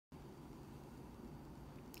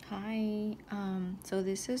Hi, so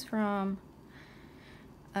this is from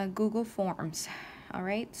Google Forms. All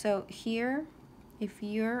right, so here, if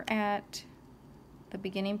you're at the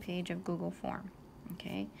beginning page of Google Form,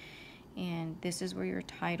 okay, and this is where your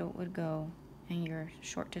title would go and your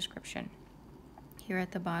short description. Here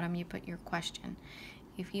at the bottom, you put your question.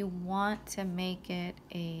 If you want to make it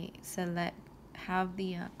have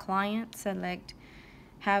the client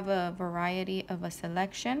have a variety of a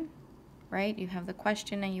selection, right? You have the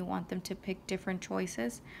question and you want them to pick different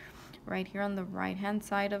choices. Right here on the right hand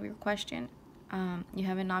side of your question, you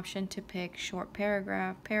have an option to pick short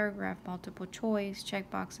paragraph, multiple choice,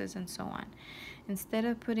 checkboxes, and so on. Instead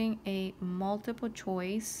of putting a multiple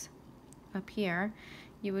choice up here,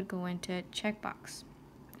 you would go into checkbox,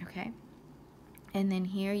 okay? And then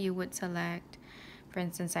here you would select, for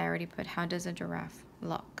instance, I already put how does a giraffe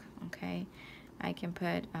look, okay? I can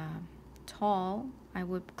put tall. I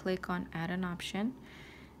would click on add an option.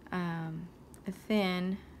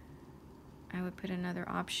 Thin, I would put another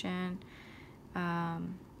option.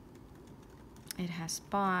 It has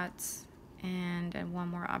spots, and one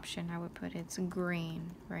more option I would put it's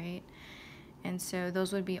green, right? And so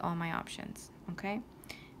those would be all my options, okay?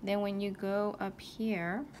 Then when you go up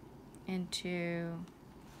here into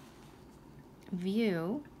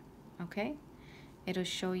view, okay, it'll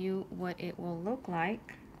show you what it will look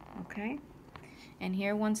like, okay? And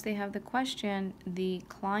here, once they have the question, the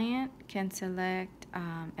client can select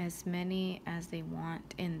as many as they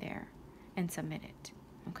want in there and submit it,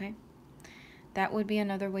 okay? That would be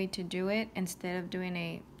another way to do it. Instead of doing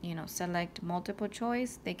a, select multiple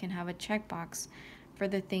choice, they can have a checkbox for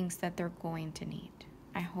the things that they're going to need.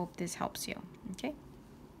 I hope this helps you, okay?